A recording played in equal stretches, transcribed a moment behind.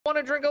Want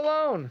to drink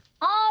alone.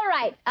 All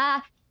right,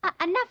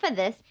 enough of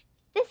this.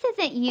 This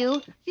isn't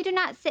you. You do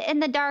not sit in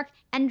the dark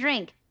and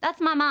drink.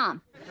 That's my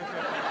mom.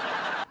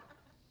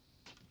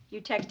 You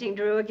texting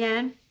Drew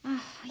again?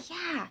 Oh,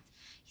 yeah.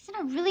 He's in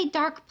a really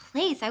dark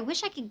place. I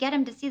wish I could get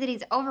him to see that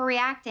he's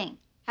overreacting.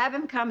 Have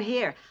him come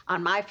here.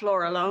 On my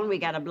floor alone, we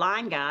got a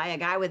blind guy, a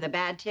guy with a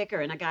bad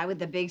ticker, and a guy with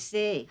the big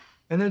C.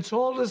 And it's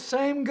all the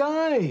same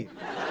guy.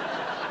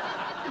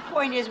 The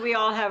point is, we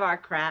all have our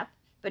crap.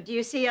 But do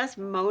you see us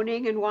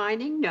moaning and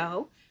whining?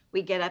 No.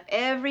 We get up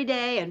every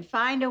day and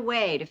find a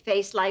way to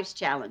face life's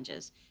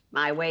challenges.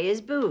 My way is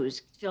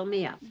booze. Fill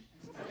me up.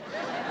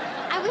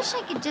 I wish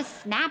I could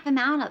just snap him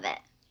out of it.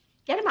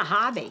 Get him a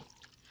hobby.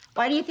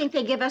 Why do you think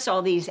they give us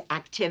all these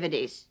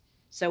activities?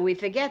 So we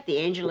forget the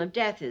angel of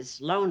death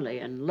is lonely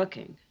and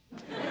looking.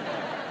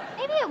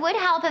 Maybe it would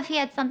help if he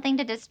had something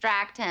to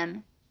distract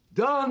him.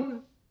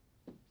 Done.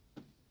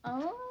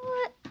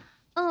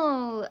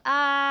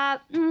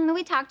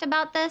 We talked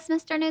about this,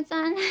 Mr.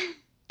 Knudsen.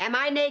 Am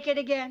I naked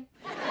again?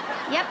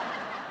 Yep.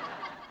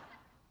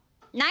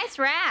 Nice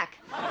rack.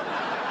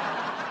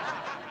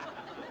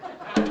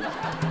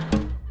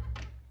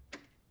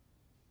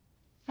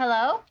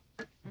 Hello?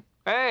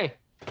 Hey.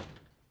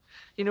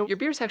 You know, your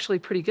beer's actually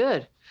pretty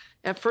good.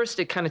 At first,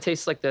 it kind of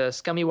tastes like the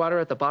scummy water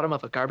at the bottom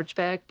of a garbage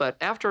bag, but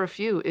after a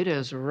few, it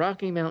is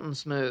Rocky Mountain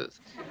smooth.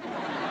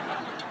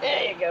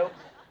 There you go.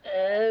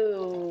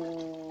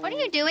 Oh. What are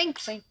you doing?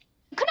 Cannoli!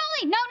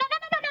 No.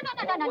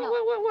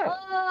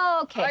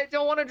 What? Okay. I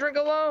don't want to drink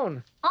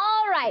alone.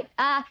 All right.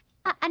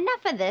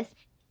 Enough of this.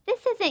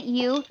 This isn't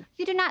you.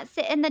 You do not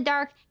sit in the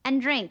dark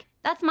and drink.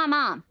 That's my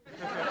mom.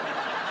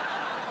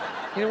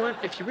 You know what?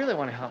 If you really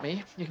want to help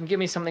me, you can give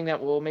me something that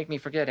will make me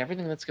forget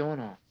everything that's going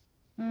on.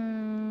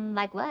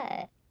 Like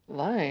what?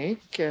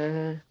 Like,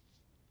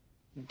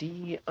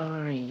 D-R-U-G-Z.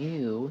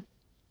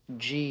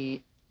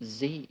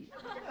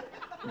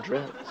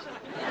 Drugs.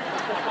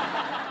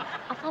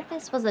 I thought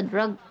this was a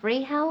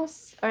drug-free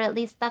house, or at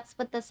least that's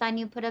what the sign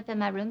you put up in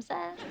my room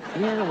said.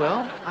 Yeah,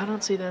 well, I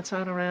don't see that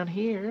sign around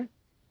here.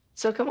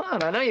 So come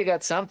on, I know you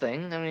got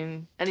something. I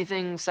mean,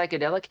 anything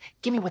psychedelic?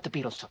 Give me what the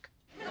Beatles took.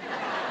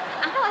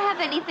 I don't have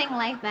anything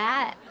like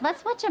that.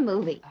 Let's watch a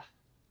movie.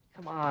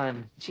 Come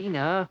on,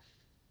 Gina.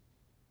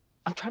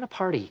 I'm trying to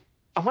party.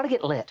 I want to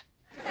get lit.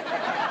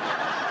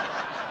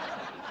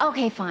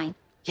 Okay, fine.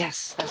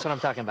 Yes, that's what I'm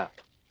talking about.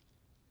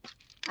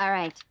 All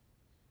right.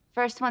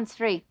 First one's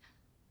free.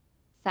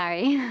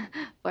 Sorry.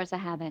 Force a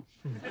habit.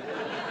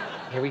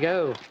 Here we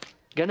go.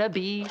 Gonna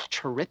be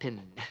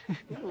trippin'.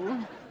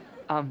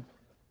 Can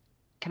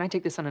I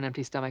take this on an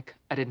empty stomach?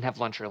 I didn't have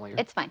lunch earlier.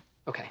 It's fine.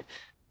 Okay.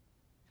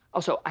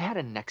 Also, I had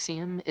a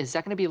Nexium. Is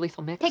that gonna be a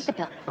lethal mix? Take the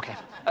pill. Okay.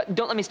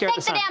 Don't let me stare at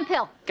the sun. Take the damn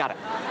pill. Got it.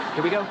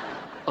 Here we go.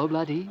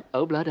 Obla-dee,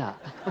 obla-da.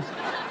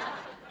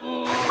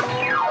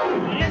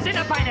 Listen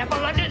to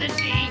pineapple under the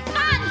sea.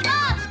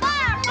 SpongeBob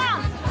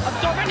SquarePants!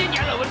 Absorbent in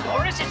yellow and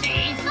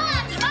porosity.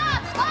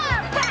 SpongeBob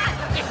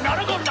SquarePants! If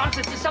nautical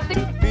nonsense is something...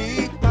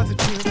 Big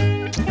positive.